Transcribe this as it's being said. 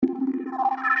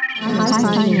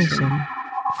Hi-Fi Nation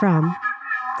from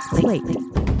Slate.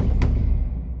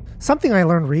 Something I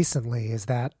learned recently is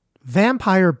that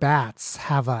vampire bats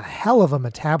have a hell of a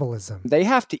metabolism. They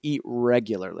have to eat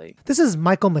regularly. This is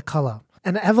Michael McCullough,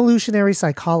 an evolutionary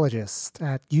psychologist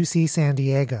at UC San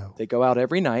Diego. They go out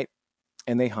every night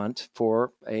and they hunt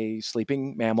for a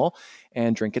sleeping mammal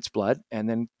and drink its blood and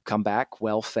then come back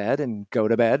well-fed and go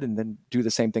to bed and then do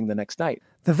the same thing the next night.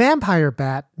 The vampire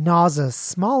bat gnaws a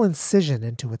small incision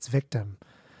into its victim,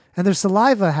 and their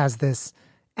saliva has this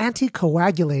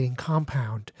anticoagulating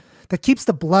compound that keeps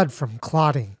the blood from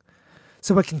clotting,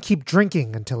 so it can keep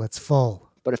drinking until it's full.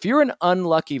 But if you're an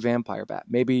unlucky vampire bat,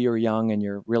 maybe you're young and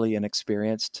you're really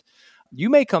inexperienced, you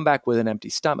may come back with an empty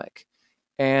stomach.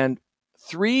 And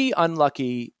 3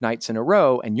 unlucky nights in a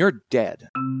row, and you're dead.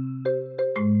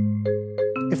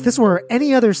 If this were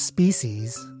any other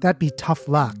species, that'd be tough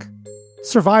luck.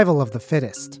 Survival of the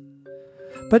fittest.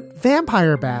 But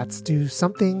vampire bats do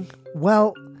something,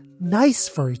 well, nice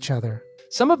for each other.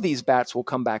 Some of these bats will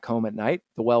come back home at night,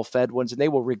 the well-fed ones, and they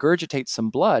will regurgitate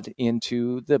some blood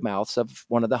into the mouths of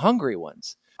one of the hungry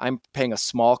ones. I'm paying a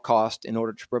small cost in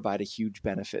order to provide a huge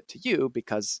benefit to you,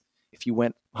 because if you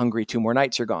went hungry 2 more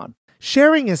nights, you're gone.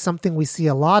 Sharing is something we see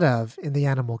a lot of in the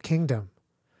animal kingdom.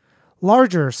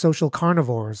 Larger social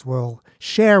carnivores will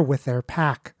share with their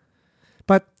pack,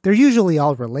 but they're usually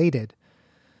all related.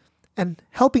 And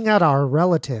helping out our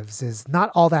relatives is not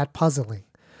all that puzzling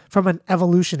from an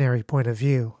evolutionary point of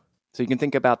view. So you can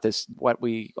think about this, what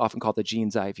we often call the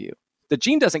gene's eye view. The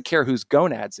gene doesn't care whose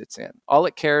gonads it's in. All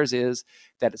it cares is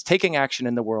that it's taking action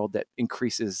in the world that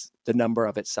increases the number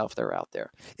of itself that are out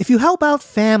there. If you help out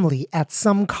family at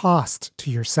some cost to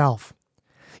yourself,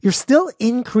 you're still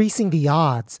increasing the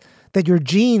odds that your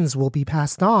genes will be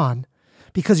passed on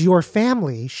because your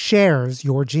family shares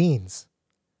your genes.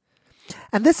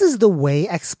 And this is the way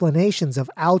explanations of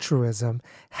altruism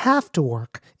have to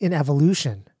work in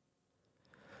evolution.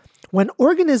 When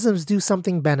organisms do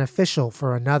something beneficial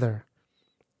for another,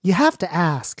 you have to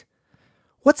ask,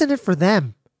 what's in it for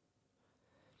them?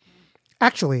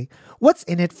 Actually, what's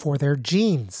in it for their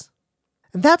genes?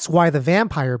 And that's why the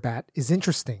vampire bat is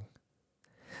interesting.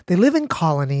 They live in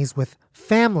colonies with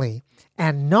family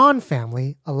and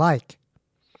non-family alike.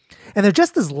 And they're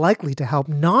just as likely to help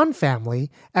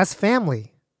non-family as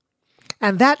family.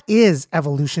 And that is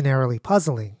evolutionarily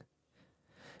puzzling.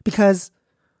 Because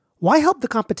why help the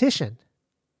competition?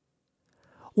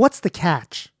 What's the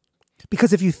catch?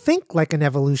 Because if you think like an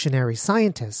evolutionary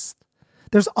scientist,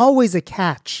 there's always a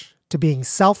catch to being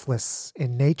selfless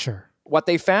in nature. What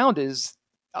they found is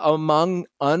among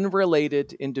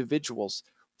unrelated individuals,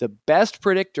 the best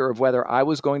predictor of whether I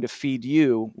was going to feed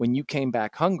you when you came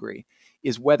back hungry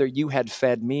is whether you had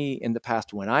fed me in the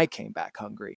past when I came back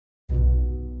hungry.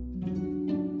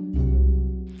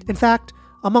 In fact,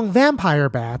 among vampire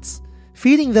bats,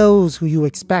 feeding those who you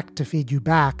expect to feed you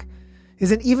back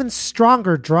is an even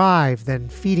stronger drive than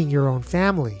feeding your own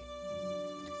family.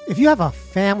 If you have a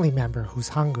family member who's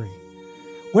hungry,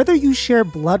 whether you share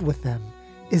blood with them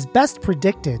is best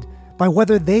predicted by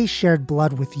whether they shared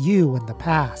blood with you in the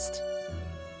past.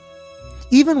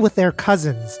 Even with their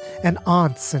cousins and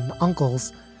aunts and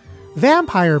uncles,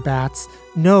 vampire bats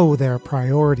know their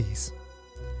priorities.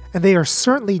 And they are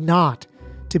certainly not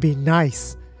to be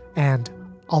nice and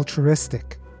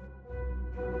altruistic.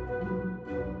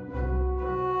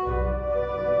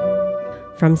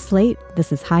 From Slate,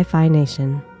 this is Hi-Fi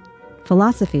Nation.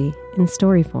 Philosophy in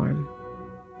story form.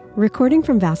 Recording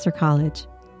from Vassar College,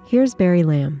 here's Barry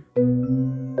Lamb.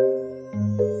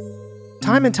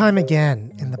 Time and time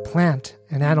again in the plant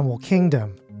and animal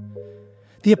kingdom,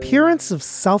 the appearance of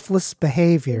selfless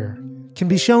behavior can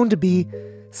be shown to be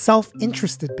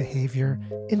self-interested behavior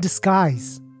in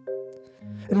disguise.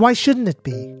 And why shouldn't it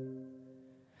be?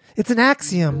 It's an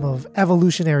axiom of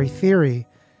evolutionary theory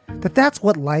that that's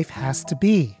what life has to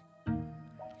be.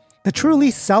 The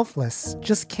truly selfless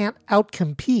just can't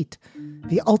outcompete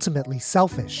the ultimately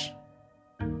selfish.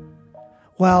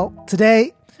 Well,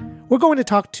 today, we're going to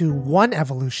talk to one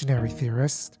evolutionary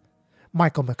theorist,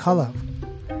 Michael McCullough,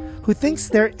 who thinks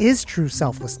there is true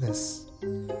selflessness,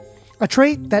 a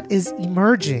trait that is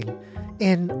emerging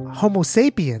in Homo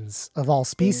sapiens of all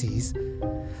species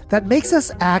that makes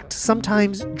us act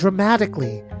sometimes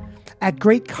dramatically at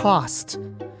great cost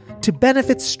to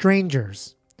benefit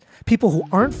strangers, people who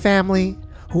aren't family,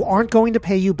 who aren't going to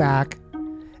pay you back,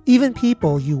 even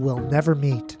people you will never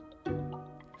meet.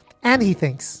 And he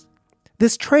thinks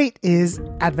this trait is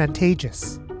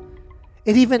advantageous.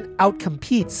 It even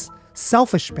outcompetes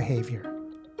selfish behavior.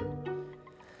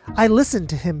 I listened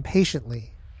to him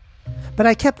patiently, but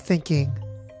I kept thinking,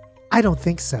 I don't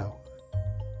think so.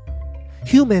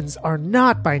 Humans are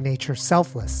not by nature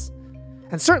selfless,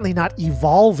 and certainly not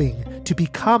evolving to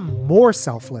become more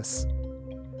selfless.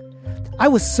 I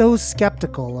was so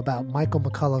skeptical about Michael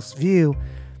McCullough's view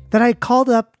that I called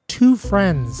up two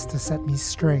friends to set me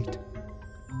straight.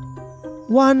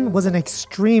 One was an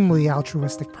extremely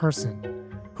altruistic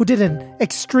person who did an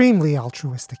extremely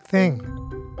altruistic thing.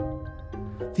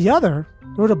 The other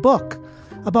wrote a book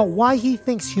about why he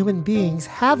thinks human beings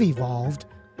have evolved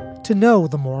to know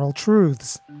the moral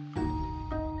truths.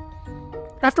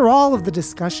 After all of the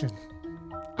discussion,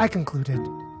 I concluded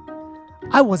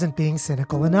I wasn't being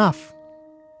cynical enough.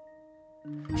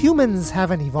 Humans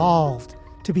haven't evolved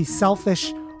to be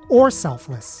selfish or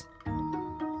selfless.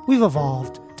 We've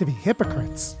evolved to be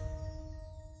hypocrites.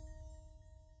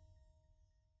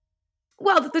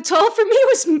 Well, the toll for me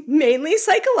was mainly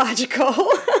psychological.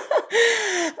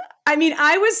 I mean,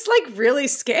 I was really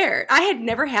scared. I had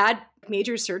never had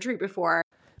major surgery before.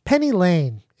 Penny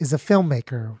Lane is a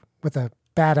filmmaker with a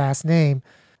badass name,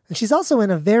 and she's also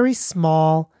in a very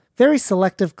small, very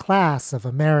selective class of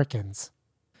Americans.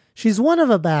 She's one of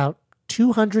about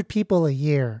 200 people a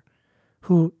year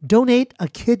who donate a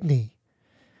kidney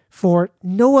for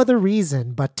no other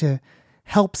reason but to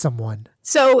help someone.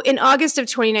 So in August of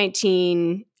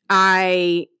 2019,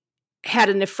 I had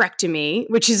a nephrectomy,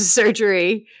 which is a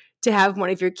surgery to have one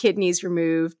of your kidneys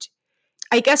removed.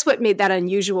 I guess what made that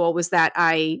unusual was that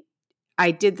I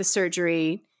did the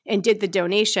surgery and did the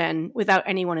donation without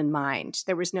anyone in mind.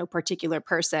 There was no particular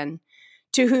person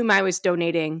to whom I was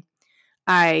donating.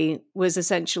 I was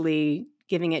essentially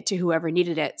giving it to whoever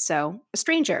needed it. So a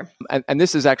stranger. And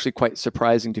this is actually quite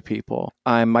surprising to people.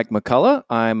 I'm Mike McCullough.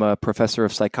 I'm a professor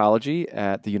of psychology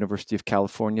at the University of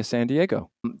California, San Diego.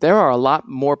 There are a lot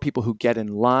more people who get in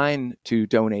line to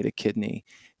donate a kidney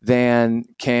than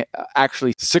can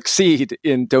actually succeed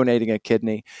in donating a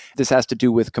kidney. This has to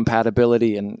do with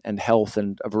compatibility and health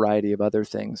and a variety of other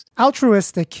things.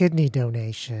 Altruistic kidney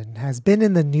donation has been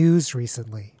in the news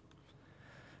recently.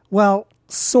 Well,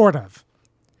 sort of.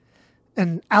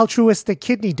 An altruistic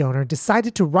kidney donor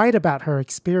decided to write about her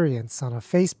experience on a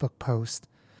Facebook post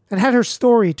and had her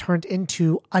story turned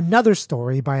into another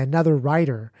story by another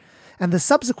writer, and the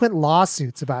subsequent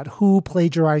lawsuits about who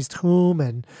plagiarized whom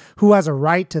and who has a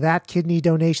right to that kidney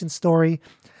donation story,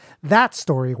 that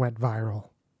story went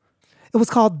viral. It was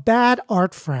called Bad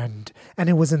Art Friend, and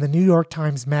it was in the New York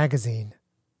Times Magazine.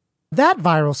 That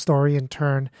viral story, in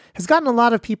turn, has gotten a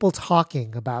lot of people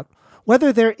talking about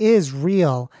whether there is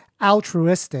real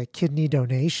altruistic kidney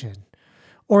donation,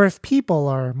 or if people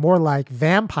are more like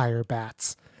vampire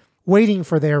bats, waiting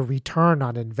for their return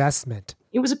on investment.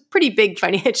 It was a pretty big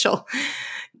financial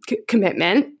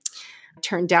commitment. I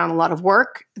turned down a lot of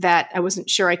work that I wasn't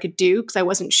sure I could do because I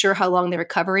wasn't sure how long the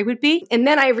recovery would be. And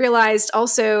then I realized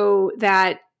also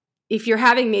that if you're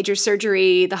having major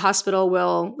surgery, the hospital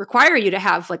will require you to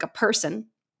have a person,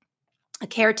 a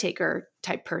caretaker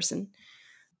type person,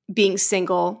 being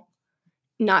single,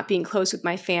 not being close with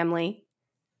my family.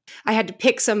 I had to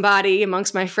pick somebody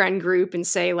amongst my friend group and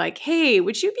say hey,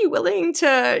 would you be willing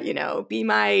to, be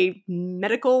my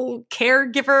medical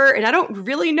caregiver? And I don't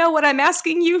really know what I'm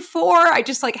asking you for. I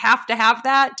just have to have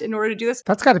that in order to do this.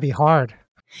 That's got to be hard.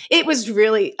 It was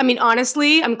really,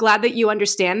 honestly, I'm glad that you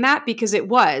understand that because it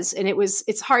was. And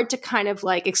it's hard to kind of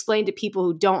explain to people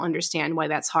who don't understand why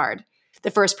that's hard.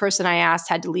 The first person I asked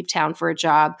had to leave town for a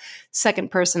job.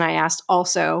 Second person I asked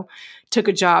also took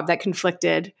a job that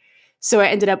conflicted. So I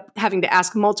ended up having to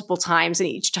ask multiple times, and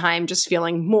each time just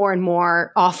feeling more and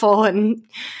more awful and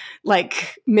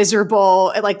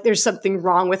miserable. There's something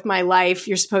wrong with my life.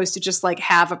 You're supposed to just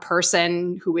have a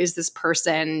person. Who is this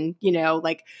person?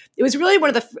 It was really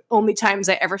one of the only times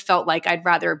I ever felt like I'd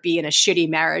rather be in a shitty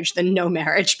marriage than no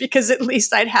marriage, because at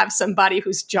least I'd have somebody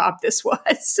whose job this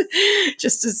was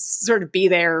just to sort of be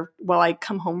there while I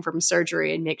come home from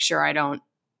surgery and make sure I don't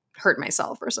hurt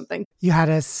myself or something. You had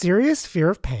a serious fear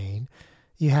of pain.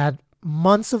 You had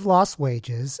months of lost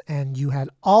wages, and you had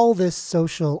all this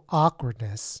social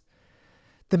awkwardness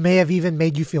that may have even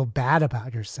made you feel bad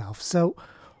about yourself. So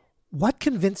what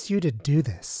convinced you to do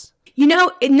this?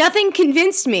 Nothing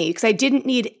convinced me because I didn't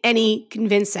need any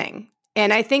convincing.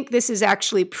 And I think this is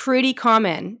actually pretty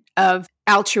common of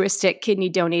altruistic kidney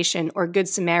donation or Good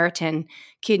Samaritan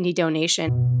kidney donation.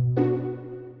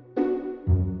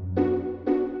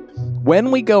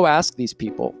 When we go ask these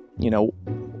people,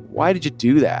 why did you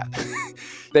do that?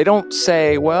 They don't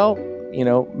say, well,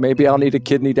 maybe I'll need a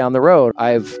kidney down the road.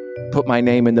 I've put my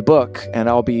name in the book and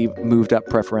I'll be moved up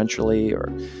preferentially, or,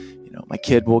 my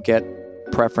kid will get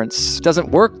preference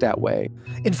doesn't work that way.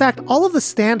 In fact, all of the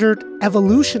standard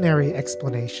evolutionary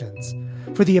explanations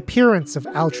for the appearance of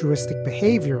altruistic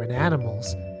behavior in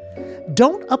animals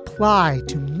don't apply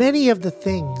to many of the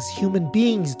things human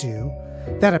beings do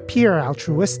that appear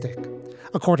altruistic,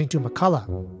 according to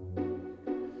McCullough.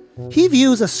 He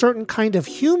views a certain kind of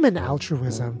human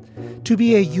altruism to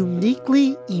be a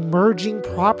uniquely emerging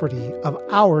property of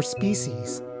our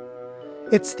species.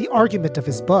 It's the argument of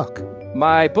his book.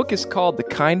 My book is called The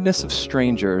Kindness of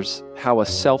Strangers: How a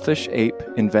Selfish Ape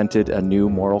Invented a New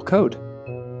Moral Code.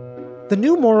 The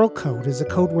new moral code is a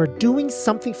code where doing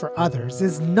something for others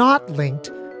is not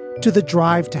linked to the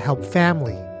drive to help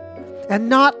family, and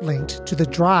not linked to the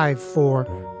drive for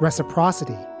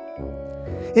reciprocity.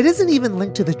 It isn't even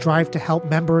linked to the drive to help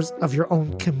members of your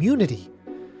own community,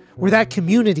 where that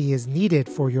community is needed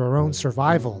for your own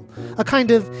survival, a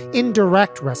kind of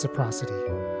indirect reciprocity.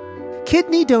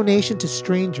 Kidney donation to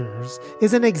strangers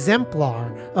is an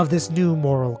exemplar of this new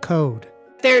moral code.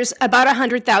 There's about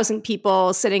 100,000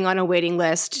 people sitting on a waiting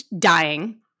list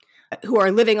dying who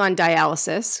are living on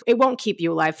dialysis. It won't keep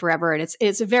you alive forever, and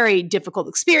it's a very difficult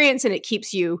experience, and it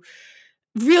keeps you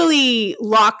really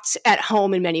locked at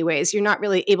home in many ways. You're not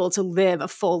really able to live a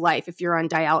full life if you're on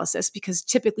dialysis, because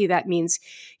typically that means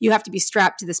you have to be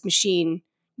strapped to this machine,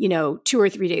 2 or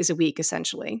 3 days a week,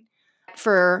 essentially.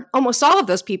 For almost all of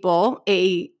those people,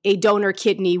 a donor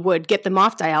kidney would get them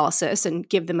off dialysis and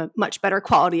give them a much better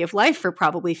quality of life for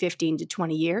probably 15 to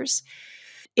 20 years.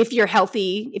 If you're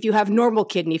healthy, if you have normal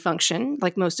kidney function,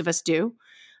 like most of us do,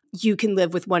 you can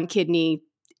live with one kidney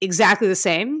exactly the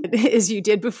same as you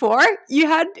did before you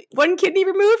had one kidney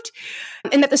removed.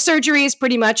 And that the surgery is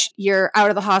pretty much you're out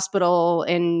of the hospital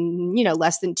in,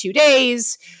 less than 2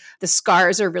 days. The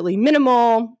scars are really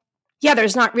minimal. Yeah,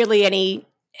 there's not really any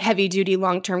heavy-duty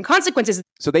long-term consequences.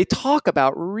 So they talk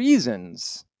about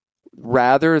reasons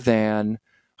rather than,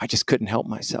 I just couldn't help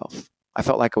myself. I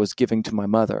felt like I was giving to my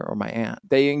mother or my aunt.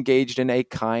 They engaged in a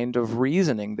kind of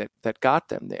reasoning that got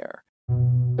them there.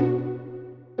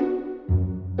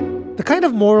 The kind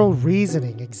of moral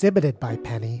reasoning exhibited by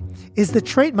Penny is the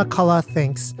trait McCullough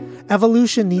thinks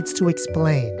evolution needs to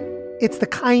explain. It's the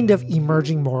kind of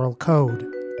emerging moral code.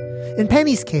 In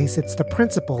Penny's case, it's the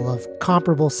principle of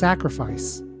comparable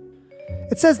sacrifice.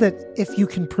 It says that if you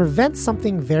can prevent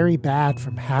something very bad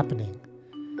from happening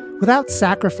without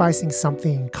sacrificing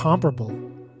something comparable,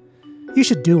 you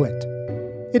should do it.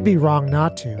 It'd be wrong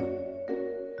not to.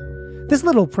 This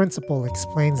little principle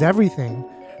explains everything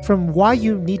from why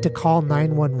you need to call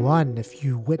 911 if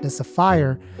you witness a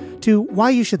fire to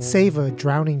why you should save a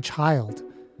drowning child.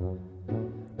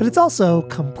 But it's also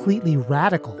completely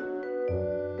radical.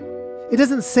 It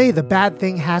doesn't say the bad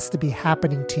thing has to be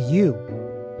happening to you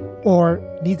or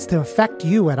needs to affect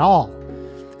you at all.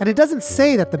 And it doesn't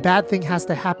say that the bad thing has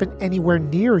to happen anywhere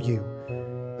near you.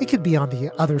 It could be on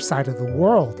the other side of the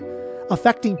world,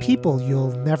 affecting people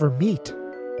you'll never meet.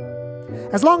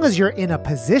 As long as you're in a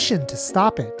position to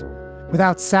stop it,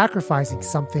 without sacrificing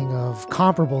something of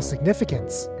comparable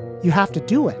significance, you have to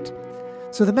do it.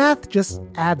 So the math just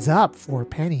adds up for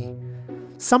Penny.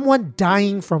 Someone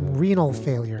dying from renal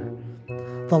failure,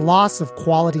 the loss of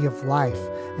quality of life,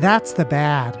 that's the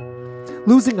bad.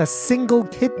 Losing a single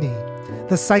kidney,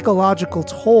 the psychological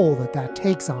toll that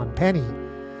takes on Penny,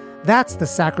 that's the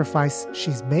sacrifice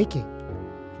she's making.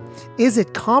 Is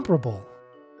it comparable?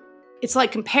 It's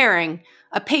like comparing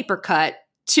a paper cut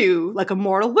to like a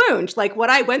mortal wound. Like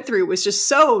what I went through was just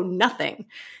so nothing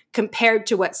compared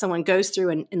to what someone goes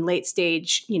through in late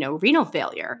stage, renal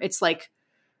failure. It's like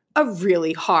a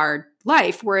really hard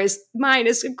life, whereas mine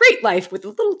is a great life with a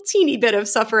little teeny bit of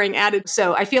suffering added.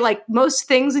 So I feel like most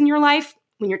things in your life,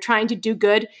 when you're trying to do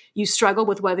good, you struggle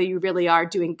with whether you really are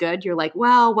doing good. You're like,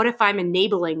 well, what if I'm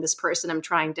enabling this person I'm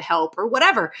trying to help or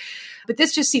whatever? But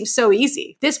this just seems so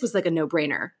easy. This was like a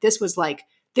no-brainer. This was like,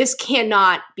 this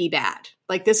cannot be bad.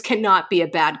 Like, this cannot be a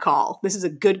bad call. This is a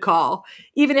good call.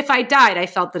 Even if I died, I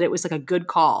felt that it was like a good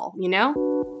call,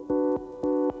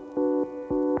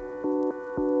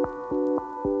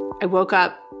 I woke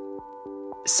up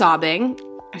sobbing.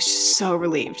 I was just so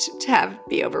relieved to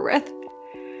be over with.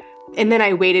 And then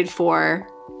I waited for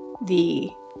the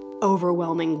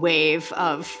overwhelming wave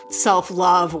of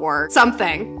self-love or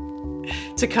something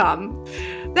to come.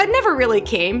 That never really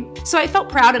came. So I felt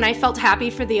proud and I felt happy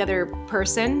for the other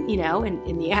person,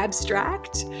 in the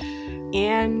abstract.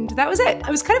 And that was it. It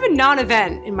was kind of a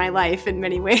non-event in my life in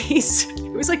many ways.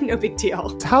 It was like no big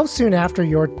deal. How soon after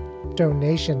your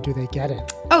donation do they get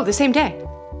it? Oh, the same day.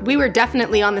 We were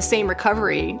definitely on the same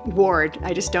recovery ward.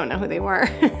 I just don't know who they were.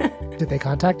 Did they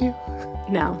contact you?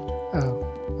 No.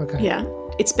 Oh, okay. Yeah.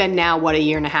 it's been now, a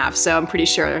year and a half, so I'm pretty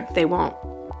sure they won't.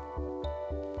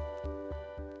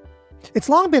 It's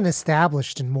long been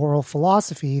established in moral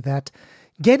philosophy that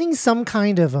getting some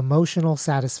kind of emotional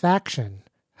satisfaction,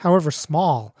 however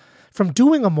small, from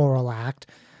doing a moral act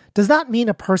does not mean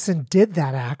a person did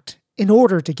that act in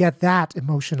order to get that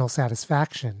emotional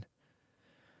satisfaction.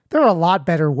 There are a lot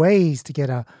better ways to get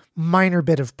a minor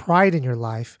bit of pride in your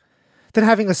life than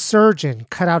having a surgeon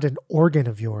cut out an organ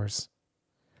of yours.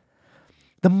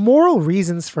 The moral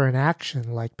reasons for an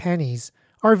action, like pennies,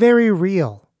 are very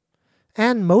real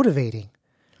and motivating.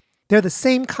 They're the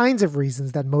same kinds of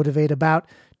reasons that motivate about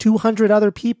 200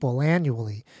 other people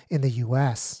annually in the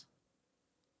US.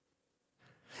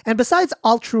 And besides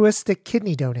altruistic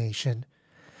kidney donation,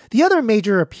 the other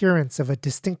major appearance of a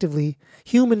distinctively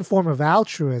human form of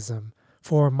altruism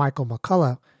for Michael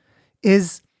McCullough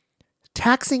is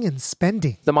taxing and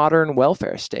spending. The modern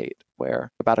welfare state,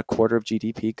 where about a quarter of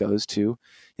GDP goes to,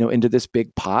 into this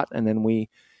big pot, and then we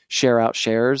share out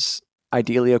shares,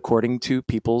 ideally according to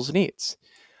people's needs.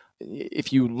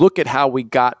 If you look at how we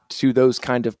got to those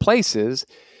kind of places,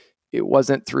 it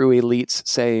wasn't through elites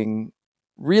saying,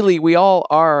 really, we all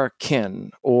are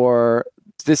kin, or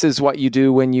this is what you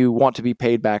do when you want to be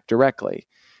paid back directly.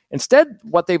 Instead,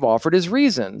 what they've offered is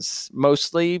reasons,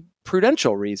 mostly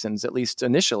prudential reasons, at least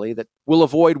initially, that will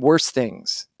avoid worse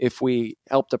things if we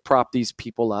help to prop these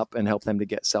people up and help them to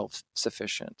get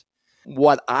self-sufficient.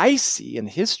 What I see in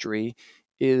history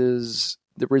is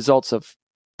the results of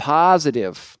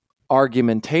positive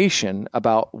argumentation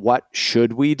about what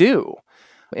should we do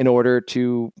in order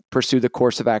to pursue the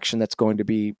course of action that's going to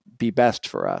be best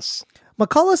for us.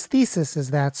 McCullough's thesis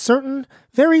is that certain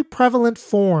very prevalent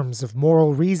forms of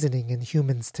moral reasoning in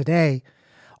humans today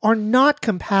are not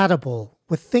compatible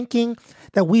with thinking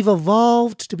that we've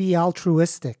evolved to be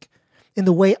altruistic in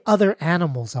the way other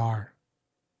animals are.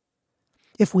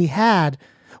 If we had,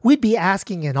 we'd be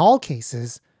asking in all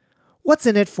cases, what's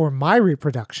in it for my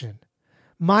reproduction,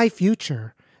 my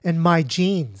future, and my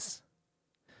genes?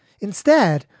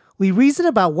 Instead, we reason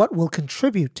about what will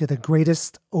contribute to the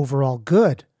greatest overall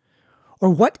good, or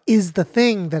what is the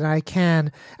thing that I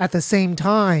can, at the same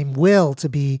time, will to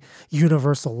be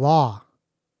universal law.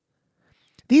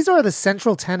 These are the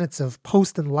central tenets of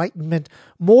post-Enlightenment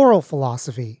moral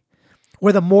philosophy,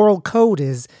 where the moral code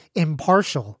is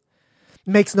impartial,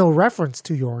 makes no reference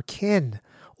to your kin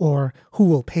or who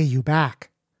will pay you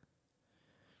back.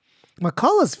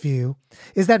 McCullough's view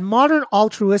is that modern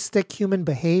altruistic human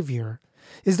behavior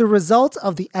is the result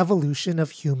of the evolution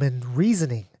of human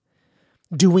reasoning,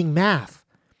 doing math,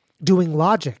 doing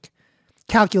logic,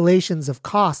 calculations of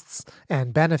costs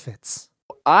and benefits.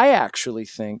 I actually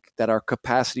think that our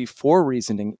capacity for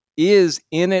reasoning is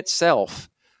in itself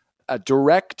a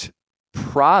direct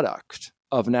product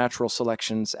of natural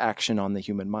selection's action on the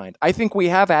human mind. I think we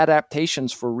have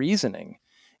adaptations for reasoning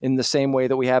in the same way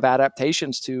that we have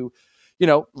adaptations to,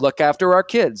 look after our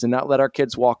kids and not let our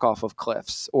kids walk off of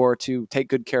cliffs, or to take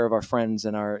good care of our friends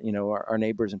and our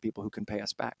neighbors and people who can pay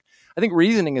us back. I think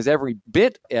reasoning is every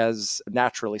bit as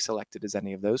naturally selected as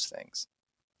any of those things.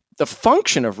 The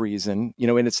function of reason,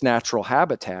 in its natural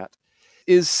habitat,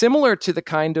 is similar to the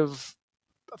kind of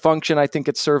function I think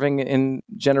it's serving in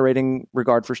generating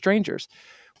regard for strangers.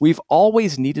 We've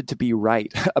always needed to be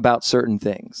right about certain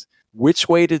things. Which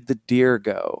way did the deer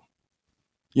go?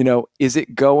 Is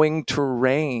it going to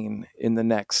rain in the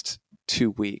next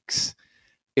 2 weeks?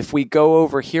 If we go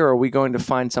over here, are we going to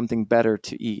find something better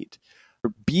to eat?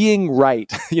 Being right,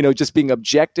 just being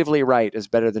objectively right is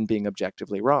better than being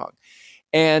objectively wrong.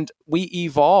 And we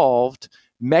evolved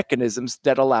mechanisms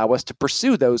that allow us to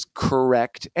pursue those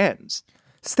correct ends.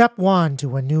 Step 1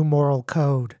 to a new moral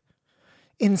code.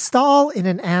 Install in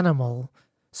an animal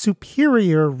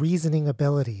superior reasoning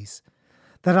abilities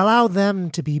that allow them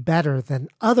to be better than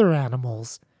other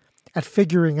animals at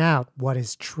figuring out what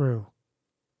is true.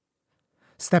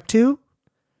 Step 2,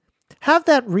 have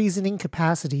that reasoning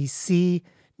capacity see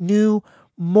new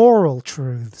moral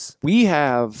truths. We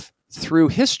have, through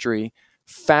history,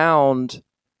 found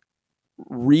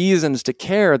reasons to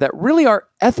care that really are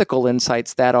ethical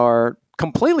insights that are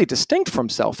completely distinct from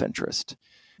self-interest.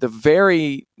 The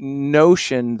very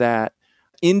notion that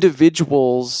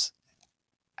individuals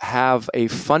have a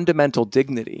fundamental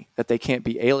dignity that they can't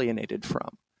be alienated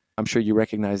from. I'm sure you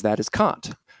recognize that as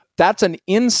Kant. That's an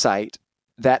insight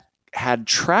that had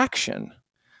traction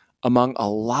among a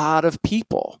lot of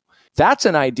people. That's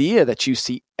an idea that you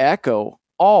see echo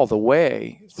all the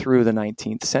way through the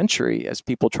 19th century as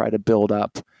people try to build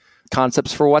up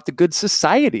concepts for what the good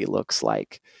society looks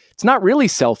like. It's not really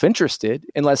self-interested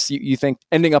unless you think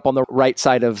ending up on the right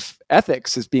side of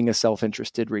ethics is being a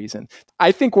self-interested reason.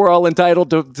 I think we're all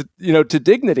entitled to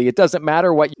dignity. It doesn't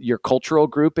matter what your cultural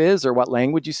group is or what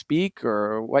language you speak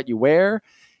or what you wear.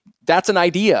 That's an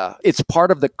idea. It's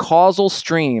part of the causal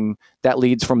stream that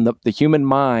leads from the human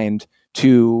mind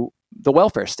to the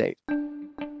welfare state.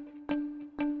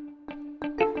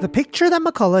 The picture that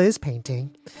McCullough is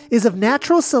painting is of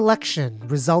natural selection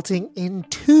resulting in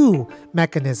two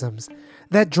mechanisms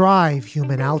that drive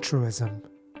human altruism.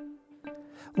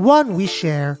 One we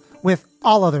share with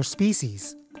all other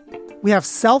species. We have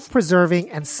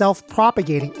self-preserving and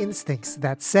self-propagating instincts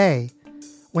that say,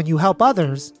 when you help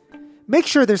others, make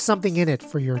sure there's something in it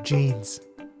for your genes.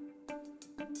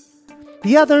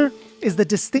 The other is the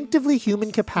distinctively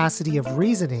human capacity of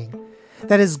reasoning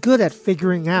that is good at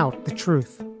figuring out the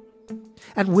truth,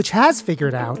 and which has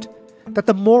figured out that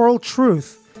the moral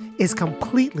truth is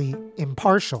completely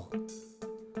impartial.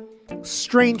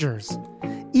 Strangers,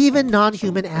 even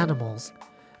non-human animals,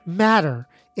 matter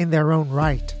in their own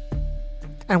right,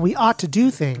 and we ought to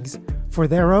do things for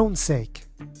their own sake.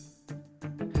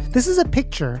 This is a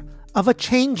picture of a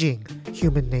changing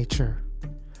human nature,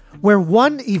 where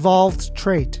one evolved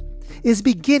trait is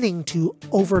beginning to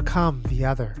overcome the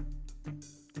other.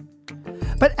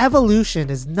 But evolution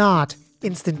is not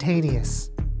instantaneous.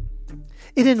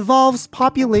 It involves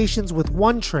populations with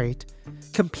one trait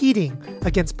competing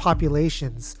against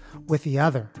populations with the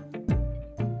other.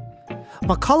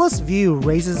 McCullough's view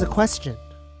raises a question.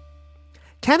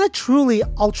 Can a truly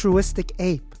altruistic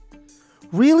ape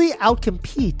really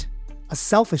outcompete a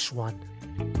selfish one?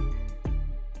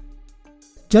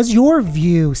 Does your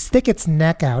view stick its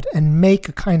neck out and make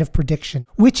a kind of prediction,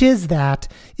 which is that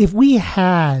if we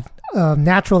had a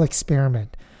natural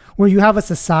experiment where you have a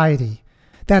society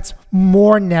that's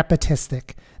more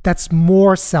nepotistic, that's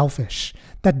more selfish,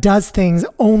 that does things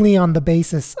only on the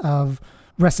basis of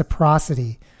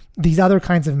reciprocity, these other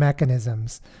kinds of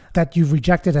mechanisms that you've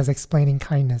rejected as explaining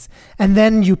kindness, and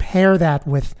then you pair that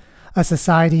with a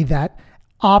society that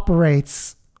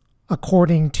operates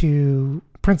according to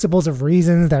principles of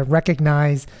reason that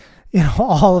recognize,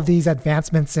 all of these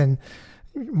advancements in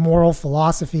moral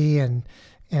philosophy and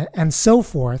so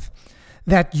forth,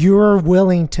 that you're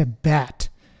willing to bet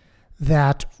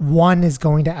that one is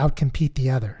going to outcompete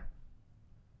the other.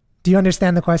 Do you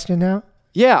understand the question now?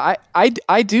 Yeah,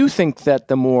 I do think that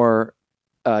the more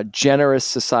generous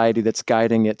society that's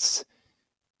guiding its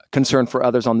concern for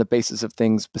others on the basis of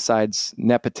things besides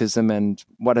nepotism and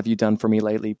what have you done for me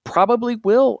lately probably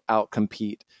will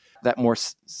outcompete that more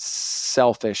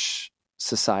selfish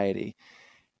society.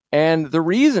 And the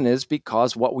reason is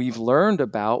because what we've learned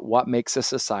about what makes a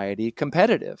society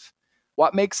competitive.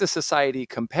 What makes a society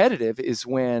competitive is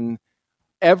when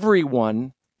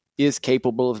everyone is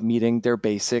capable of meeting their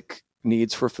basic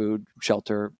needs for food,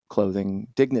 shelter, clothing,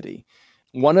 dignity.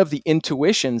 One of the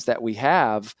intuitions that we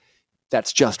have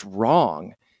that's just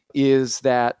wrong is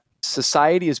that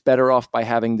society is better off by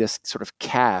having this sort of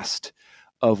caste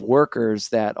of workers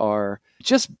that are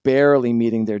just barely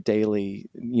meeting their daily,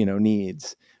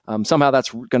 needs. Somehow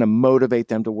that's going to motivate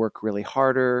them to work really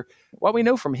harder. What we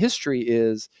know from history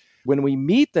is when we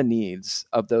meet the needs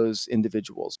of those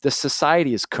individuals, the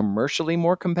society is commercially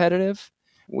more competitive.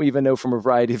 We even know from a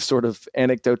variety of sort of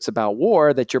anecdotes about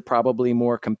war that you're probably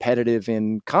more competitive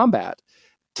in combat.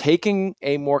 Taking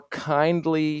a more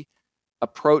kindly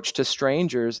approach to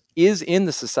strangers is in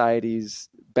the society's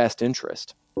best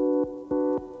interest.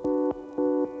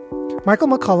 Michael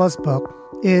McCullough's book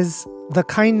is The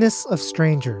Kindness of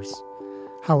Strangers: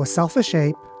 How a Selfish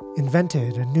Ape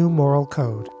Invented a New Moral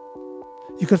Code.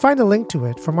 You can find a link to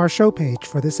it from our show page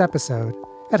for this episode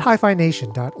at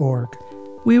hifination.org.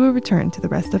 We will return to the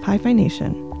rest of Hi-Fi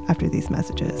Nation after these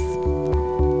messages.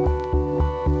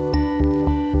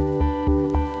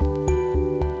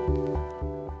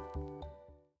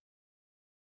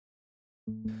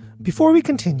 Before we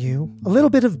continue, a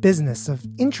little bit of business of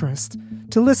interest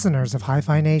to listeners of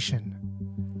Hi-Fi Nation.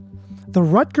 The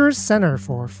Rutgers Center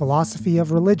for Philosophy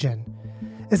of Religion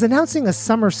is announcing a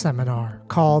summer seminar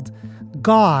called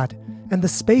God and the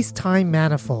Space-Time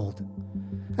Manifold,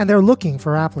 and they're looking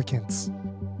for applicants.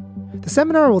 The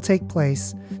seminar will take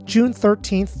place June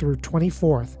 13th through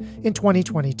 24th in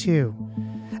 2022,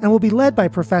 and will be led by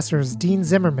Professors Dean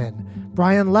Zimmerman,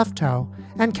 Brian Leftow,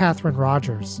 and Catherine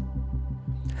Rogers.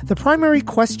 The primary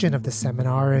question of the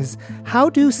seminar is,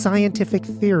 how do scientific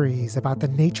theories about the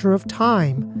nature of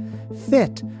time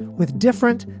fit with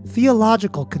different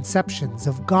theological conceptions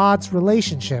of God's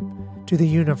relationship to the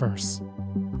universe?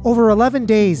 Over 11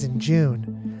 days in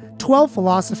June, 12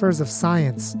 philosophers of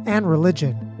science and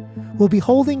religion will be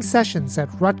holding sessions at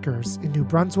Rutgers in New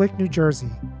Brunswick, New Jersey.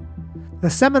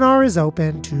 The seminar is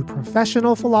open to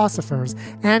professional philosophers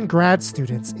and grad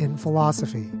students in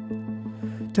philosophy.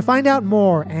 To find out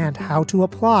more and how to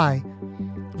apply,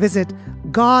 visit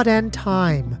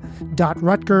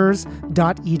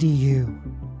godandtime.rutgers.edu.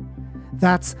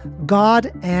 That's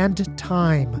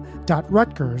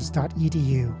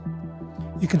godandtime.rutgers.edu.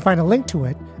 You can find a link to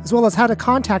it, as well as how to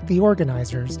contact the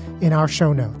organizers, in our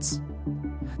show notes.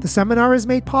 The seminar is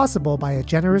made possible by a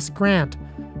generous grant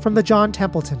from the John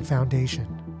Templeton Foundation.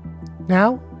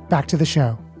 Now, back to the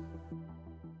show.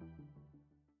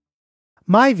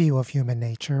 My view of human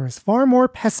nature is far more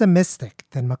pessimistic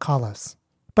than McCullough's,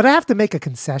 but I have to make a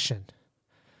concession.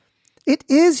 It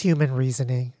is human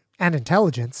reasoning and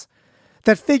intelligence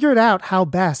that figured out how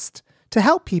best to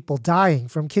help people dying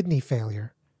from kidney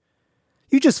failure.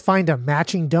 You just find a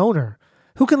matching donor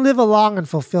who can live a long and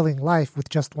fulfilling life with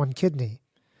just one kidney.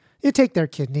 You take their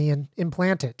kidney and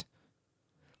implant it.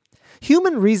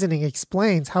 Human reasoning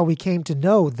explains how we came to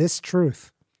know this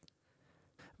truth.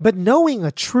 But knowing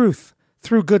a truth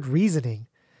through good reasoning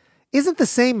isn't the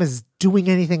same as doing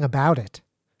anything about it.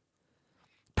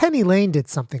 Penny Lane did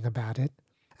something about it,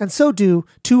 and so do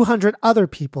 200 other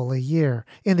people a year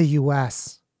in the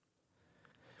U.S.,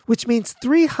 which means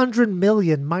 300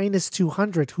 million minus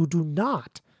 200 who do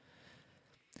not.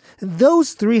 And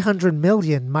those 300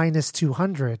 million minus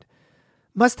 200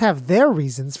 must have their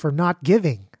reasons for not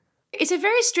giving. It's a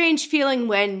very strange feeling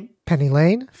when Penny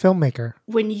Lane, filmmaker.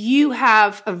 When you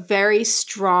have a very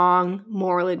strong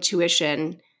moral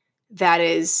intuition that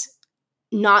is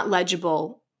not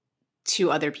legible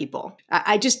to other people.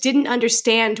 I just didn't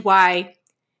understand why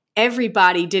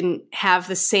everybody didn't have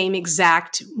the same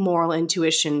exact moral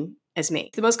intuition as me.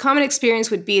 The most common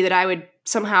experience would be that I would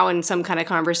somehow in some kind of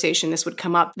conversation, this would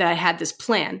come up that I had this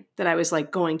plan, that I was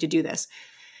like going to do this.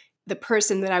 The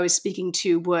person that I was speaking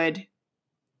to would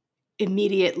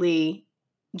immediately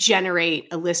generate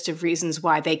a list of reasons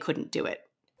why they couldn't do it.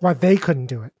 Why they couldn't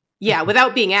do it. Yeah,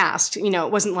 without being asked. You know,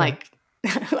 it wasn't like,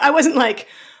 I wasn't like,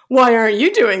 why aren't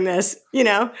you doing this? You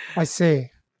know? I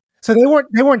see. So they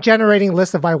weren't generating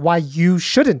lists about why you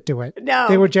shouldn't do it. No.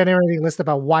 They were generating lists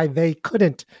about why they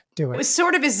couldn't do it. It was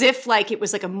sort of as if like it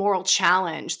was like a moral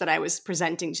challenge that I was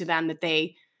presenting to them that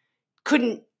they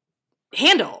couldn't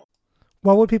handle.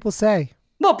 What would people say?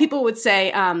 Well, people would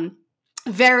say,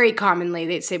 very commonly,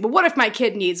 they'd say, well, what if my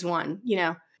kid needs one? You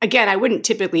know, again, I wouldn't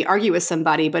typically argue with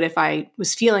somebody, but if I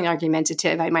was feeling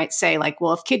argumentative, I might say like,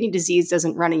 well, if kidney disease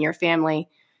doesn't run in your family,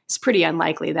 it's pretty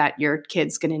unlikely that your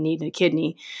kid's going to need a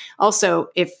kidney. Also,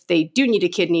 if they do need a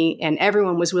kidney and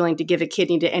everyone was willing to give a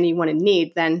kidney to anyone in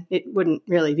need, then it wouldn't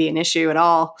really be an issue at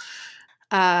all.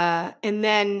 And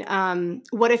then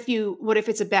what if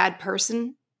it's a bad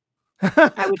person?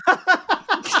 I would.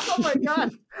 Oh my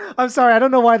God. I'm sorry. I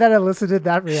don't know why that elicited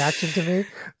that reaction to me.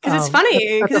 Because it's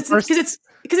funny. Because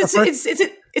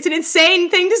it's an insane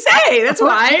thing to say. That's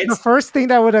why. The first thing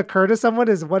that would occur to someone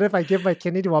is, what if I give my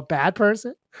kidney to a bad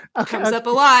person? Comes up a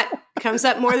lot. Comes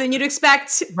up more than you'd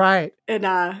expect. Right. And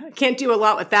I can't do a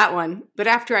lot with that one. But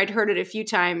after I'd heard it a few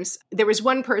times, there was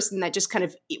one person that just kind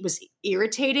of it was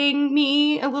irritating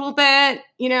me a little bit,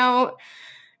 you know.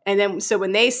 And then, so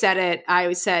when they said it,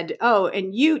 I said, oh,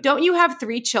 and don't you have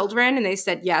 3 children? And they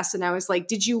said, yes. And I was like,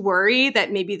 did you worry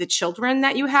that maybe the children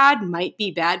that you had might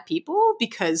be bad people?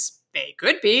 Because they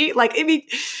could be. Like, I mean,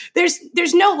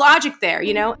 there's no logic there,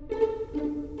 you know?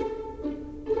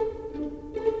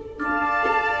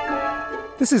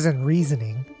 This isn't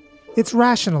reasoning. It's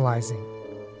rationalizing.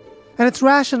 And it's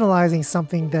rationalizing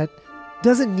something that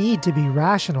doesn't need to be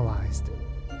rationalized.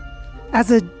 As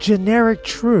a generic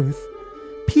truth,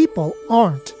 people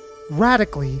aren't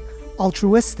radically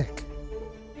altruistic.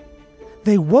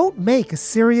 They won't make a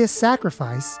serious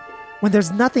sacrifice when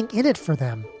there's nothing in it for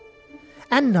them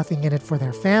and nothing in it for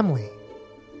their family.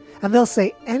 And they'll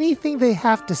say anything they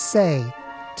have to say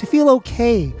to feel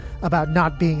okay about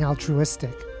not being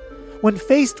altruistic when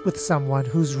faced with someone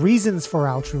whose reasons for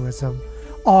altruism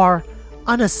are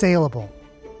unassailable.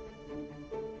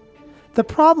 The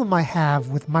problem I have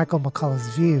with Michael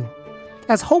McCullough's view,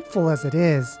 as hopeful as it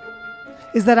is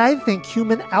that I think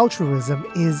human altruism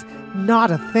is not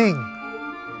a thing.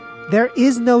 There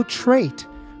is no trait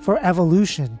for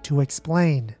evolution to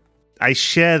explain. I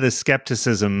share the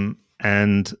skepticism,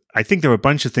 and I think there are a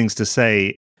bunch of things to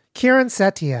say. Kiran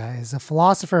Setia is a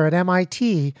philosopher at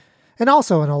MIT and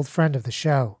also an old friend of the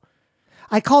show.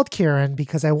 I called Kiran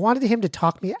because I wanted him to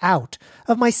talk me out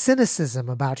of my cynicism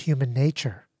about human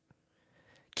nature.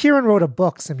 Kiran wrote a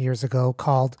book some years ago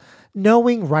called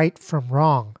Knowing Right from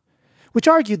Wrong, which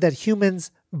argued that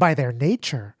humans, by their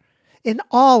nature, in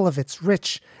all of its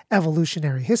rich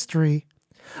evolutionary history,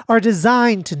 are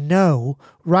designed to know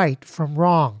right from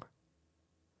wrong.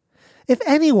 If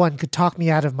anyone could talk me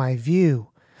out of my view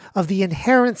of the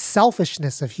inherent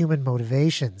selfishness of human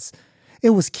motivations,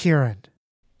 it was Kieran.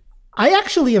 I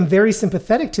actually am very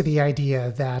sympathetic to the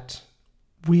idea that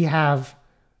we have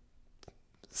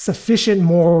sufficient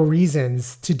moral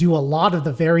reasons to do a lot of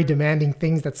the very demanding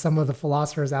things that some of the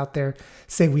philosophers out there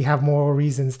say we have moral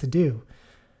reasons to do.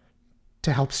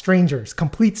 To help strangers,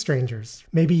 complete strangers,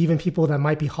 maybe even people that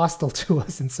might be hostile to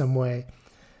us in some way.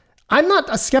 I'm not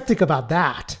a skeptic about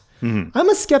that. Mm-hmm. I'm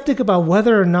a skeptic about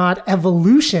whether or not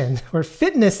evolution or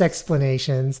fitness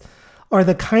explanations are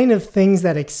the kind of things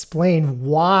that explain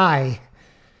why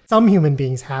some human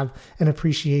beings have an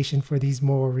appreciation for these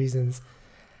moral reasons.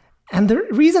 And the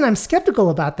reason I'm skeptical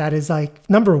about that is, like,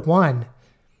 number one,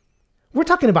 we're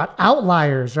talking about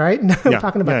outliers, right? We're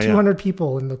talking about 200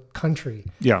 people in the country,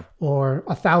 or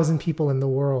 1,000 people in the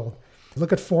world.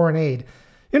 Look at foreign aid.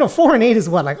 Foreign aid is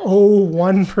what, like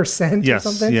 1% or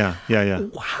something? Yeah.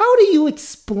 How do you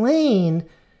explain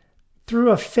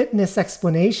through a fitness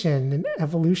explanation in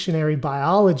evolutionary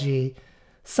biology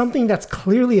something that's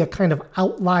clearly a kind of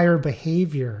outlier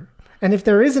behavior? And if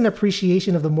there is an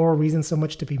appreciation of the moral reason so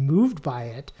much to be moved by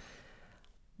it,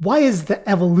 why is the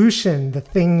evolution the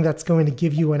thing that's going to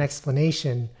give you an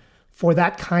explanation for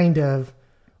that kind of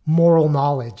moral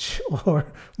knowledge or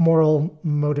moral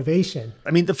motivation?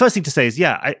 I mean, the first thing to say is,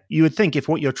 you would think if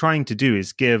what you're trying to do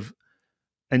is give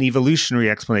an evolutionary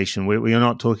explanation, where you're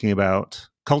not talking about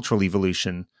cultural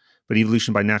evolution, but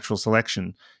evolution by natural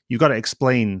selection, you've got to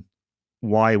explain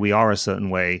why we are a certain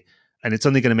way. And it's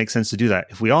only going to make sense to do that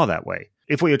if we are that way.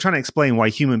 If what you're trying to explain why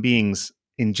human beings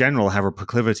in general have a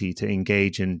proclivity to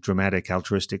engage in dramatic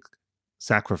altruistic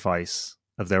sacrifice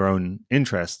of their own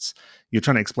interests, you're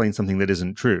trying to explain something that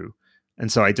isn't true.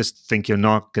 And so I just think you're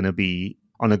not going to be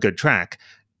on a good track.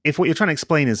 If what you're trying to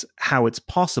explain is how it's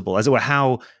possible, as it were,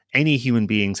 how any human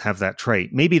beings have that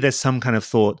trait, maybe there's some kind of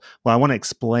thought, well, I want to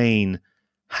explain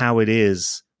how it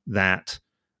is that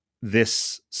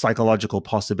this psychological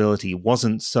possibility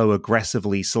wasn't so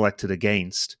aggressively selected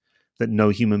against that no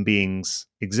human beings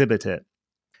exhibit it.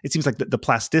 It seems like the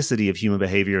plasticity of human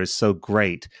behavior is so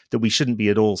great that we shouldn't be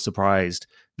at all surprised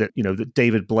that, that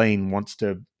David Blaine wants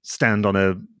to stand on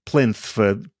a plinth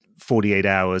for 48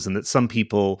 hours and that some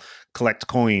people collect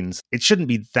coins. It shouldn't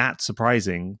be that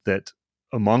surprising that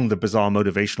among the bizarre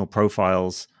motivational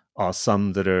profiles are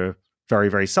some that are very,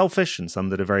 very selfish and some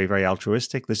that are very, very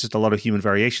altruistic. There's just a lot of human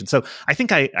variation. So I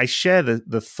think I share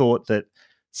the thought that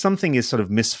something is sort of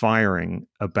misfiring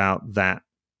about that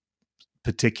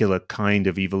particular kind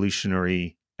of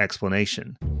evolutionary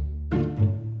explanation.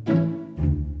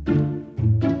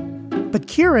 But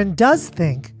Kieran does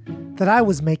think that I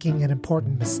was making an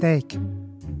important mistake.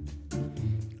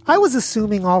 I was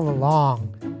assuming all along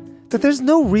that there's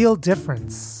no real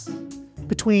difference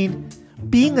between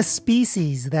being a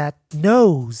species that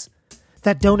knows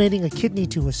that donating a kidney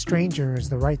to a stranger is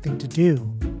the right thing to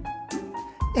do,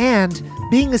 and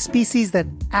being a species that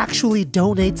actually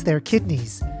donates their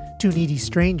kidneys to needy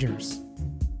strangers.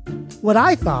 What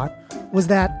I thought was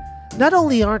that not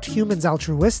only aren't humans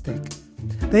altruistic,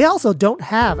 they also don't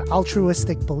have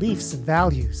altruistic beliefs and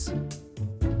values.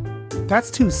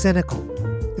 That's too cynical.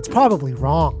 It's probably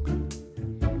wrong.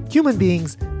 Human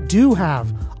beings do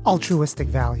have altruistic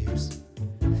values.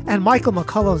 And Michael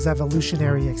McCullough's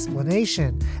evolutionary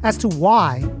explanation as to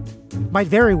why might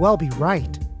very well be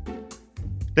right.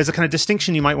 There's a kind of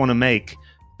distinction you might want to make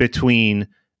between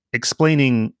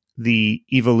explaining the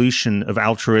evolution of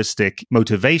altruistic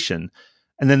motivation,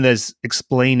 and then there's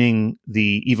explaining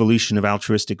the evolution of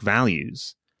altruistic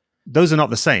values. Those are not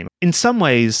the same. In some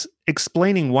ways,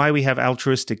 explaining why we have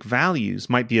altruistic values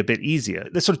might be a bit easier.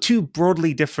 There's sort of two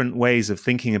broadly different ways of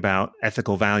thinking about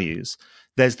ethical values.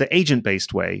 There's the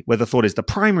agent-based way, where the thought is the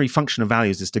primary function of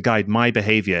values is to guide my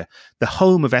behavior. The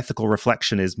home of ethical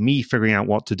reflection is me figuring out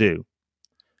what to do.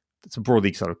 It's a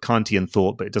broadly sort of Kantian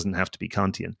thought, but it doesn't have to be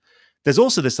Kantian. There's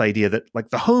also this idea that, like,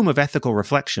 the home of ethical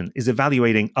reflection is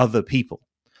evaluating other people.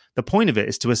 The point of it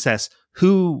is to assess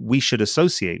who we should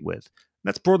associate with.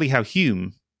 That's broadly how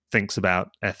Hume thinks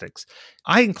about ethics.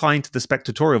 I incline to the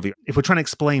spectatorial view. If we're trying to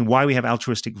explain why we have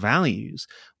altruistic values,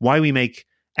 why we make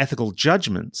ethical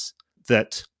judgments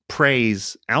that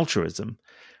praise altruism,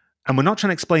 and we're not trying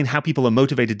to explain how people are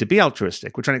motivated to be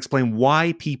altruistic, we're trying to explain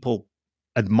why people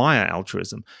admire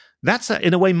altruism, that's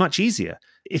in a way much easier.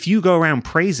 If you go around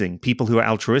praising people who are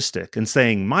altruistic and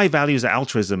saying, my values are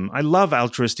altruism, I love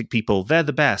altruistic people, they're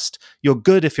the best, you're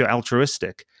good if you're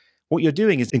altruistic, what you're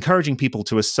doing is encouraging people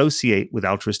to associate with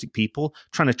altruistic people,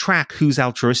 trying to track who's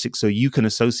altruistic so you can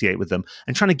associate with them,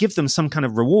 and trying to give them some kind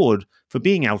of reward for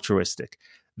being altruistic.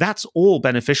 That's all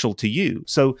beneficial to you.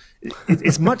 So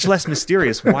it's much less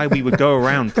mysterious why we would go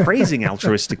around praising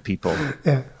altruistic people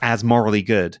as morally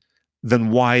good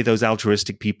than why those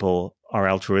altruistic people are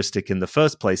altruistic in the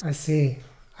first place. I see.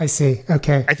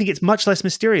 Okay. I think it's much less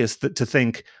mysterious to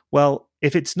think, well,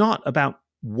 if it's not about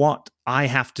what I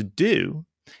have to do,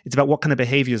 it's about what kind of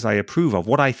behaviors I approve of,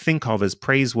 what I think of as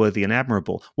praiseworthy and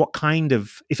admirable, what kind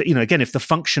of, if the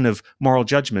function of moral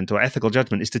judgment or ethical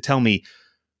judgment is to tell me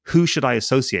who should I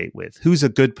associate with, who's a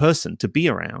good person to be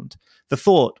around, the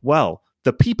thought, well,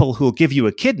 the people who will give you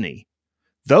a kidney,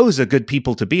 those are good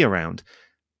people to be around.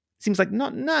 Seems like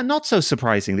not so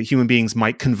surprising that human beings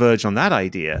might converge on that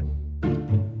idea.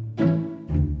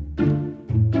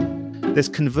 There's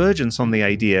convergence on the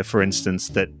idea, for instance,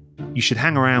 that you should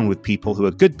hang around with people who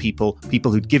are good people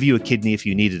who'd give you a kidney if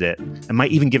you needed it, and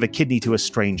might even give a kidney to a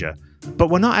stranger. But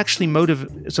we're not actually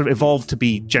sort of evolved to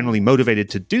be generally motivated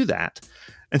to do that.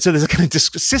 And so there's a kind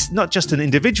of not just an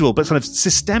individual, but sort of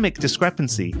systemic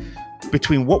discrepancy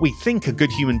between what we think a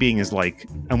good human being is like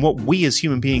and what we as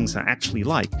human beings are actually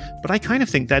like. But I kind of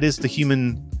think that is the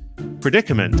human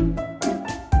predicament.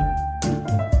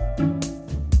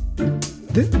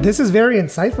 This is very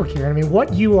insightful here. I mean,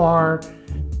 what you are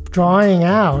drawing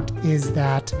out is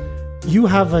that you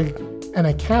have an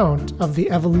account of the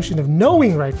evolution of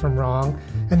knowing right from wrong,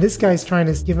 and this guy's trying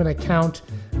to give an account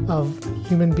of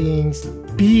human beings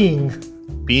being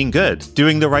good,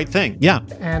 doing the right thing. Yeah.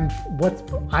 And what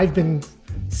I've been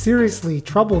seriously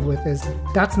troubled with is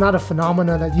that's not a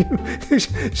phenomena that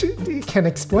you can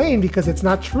explain because it's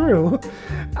not true.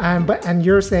 And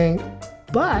you're saying,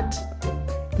 but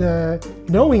the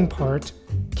knowing part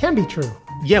can be true.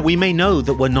 Yeah, we may know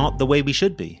that we're not the way we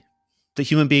should be. That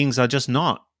human beings are just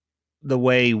not the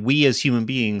way we as human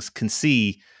beings can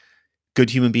see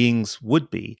good human beings would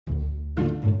be.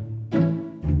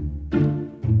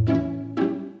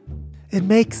 It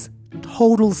makes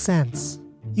total sense.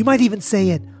 You might even say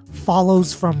it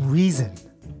follows from reason.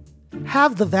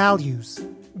 Have the values,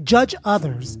 judge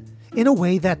others in a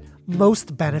way that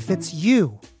most benefits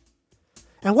you.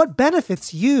 And what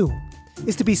benefits you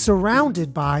is to be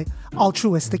surrounded by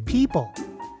altruistic people,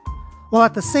 while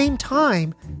at the same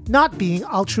time not being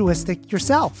altruistic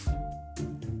yourself.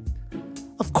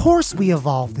 Of course we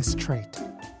evolve this trait.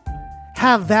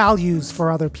 Have values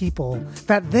for other people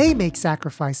that they make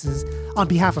sacrifices on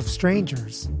behalf of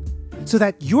strangers so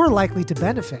that you're likely to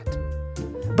benefit.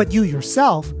 But you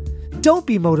yourself don't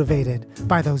be motivated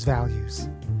by those values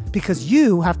because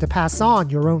you have to pass on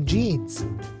your own genes.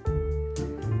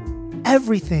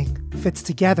 Everything fits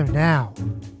together now.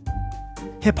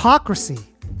 Hypocrisy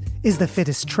is the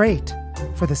fittest trait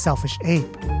for the selfish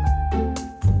ape.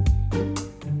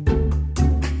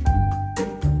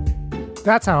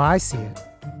 That's how I see it.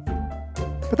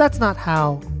 But that's not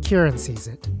how Kieran sees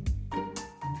it.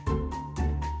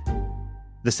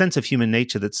 The sense of human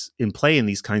nature that's in play in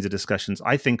these kinds of discussions,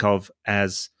 I think of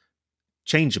as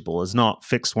changeable, as not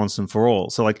fixed once and for all.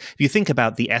 So, like, if you think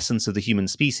about the essence of the human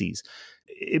species,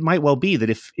 it might well be that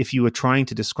if you were trying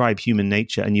to describe human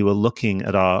nature and you were looking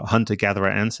at our hunter-gatherer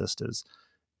ancestors,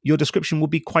 your description would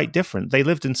be quite different. They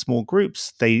lived in small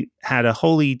groups. They had a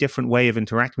wholly different way of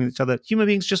interacting with each other. Human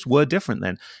beings just were different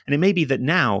then. And it may be that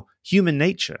now human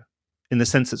nature, in the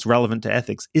sense that's relevant to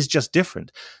ethics, is just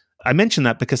different. I mention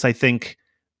that because I think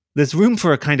there's room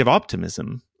for a kind of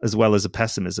optimism as well as a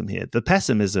pessimism here. The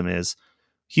pessimism is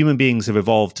human beings have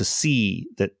evolved to see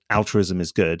that altruism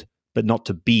is good, but not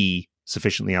to be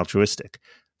sufficiently altruistic.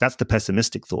 That's the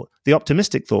pessimistic thought. The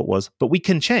optimistic thought was, but we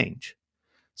can change.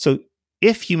 So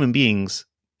if human beings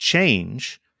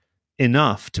change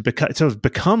enough to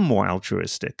become more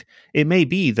altruistic, it may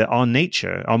be that our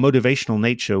nature, our motivational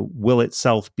nature, will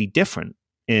itself be different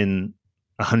in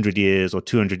 100 years or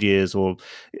 200 years or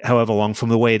however long from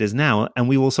the way it is now. And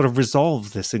we will sort of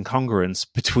resolve this incongruence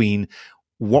between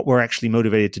what we're actually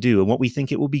motivated to do and what we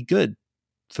think it will be good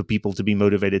for people to be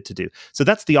motivated to do. So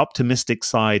that's the optimistic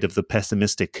side of the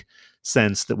pessimistic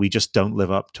sense that we just don't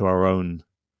live up to our own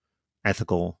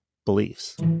ethical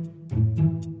beliefs.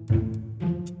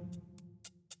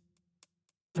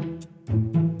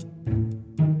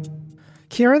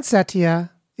 Kieran Setia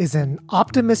is an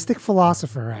optimistic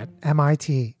philosopher at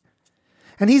MIT,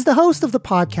 and he's the host of the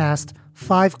podcast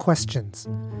 5 Questions,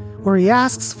 where he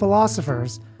asks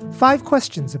philosophers 5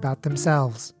 questions about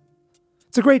themselves.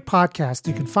 It's a great podcast.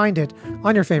 You can find it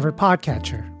on your favorite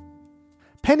podcatcher.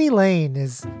 Penny Lane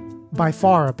is by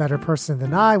far a better person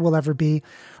than I will ever be.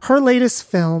 Her latest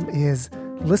film is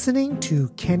Listening to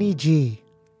Kenny G.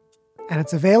 And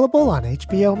it's available on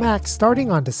HBO Max starting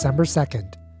on December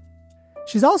 2nd.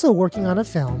 She's also working on a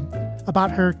film about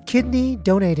her kidney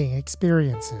donating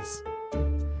experiences.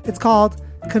 It's called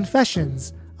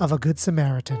Confessions of a Good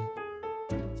Samaritan.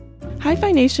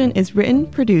 Hi-Fi Nation is written,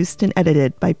 produced, and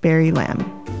edited by Barry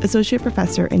Lamb, Associate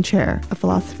Professor and Chair of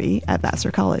Philosophy at Vassar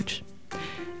College.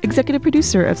 Executive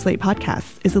Producer of Slate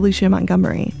Podcasts is Alicia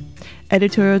Montgomery.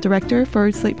 Editorial Director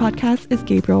for Slate Podcasts is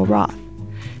Gabriel Roth.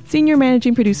 Senior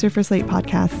Managing Producer for Slate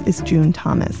Podcasts is June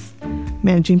Thomas.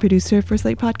 Managing Producer for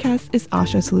Slate Podcasts is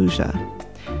Asha Saluja.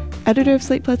 Editor of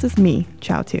Slate Plus is me,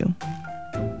 Chao Tu.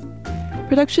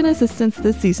 Production assistance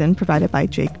this season provided by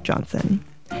Jake Johnson.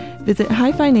 Visit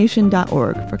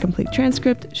hifination.org for complete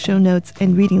transcript, show notes,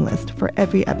 and reading list for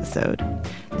every episode.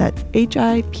 That's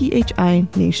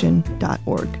hifination.org.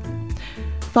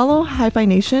 Follow Hi-Fi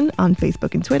Nation on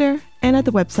Facebook and Twitter, and at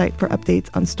the website for updates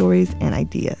on stories and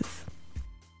ideas.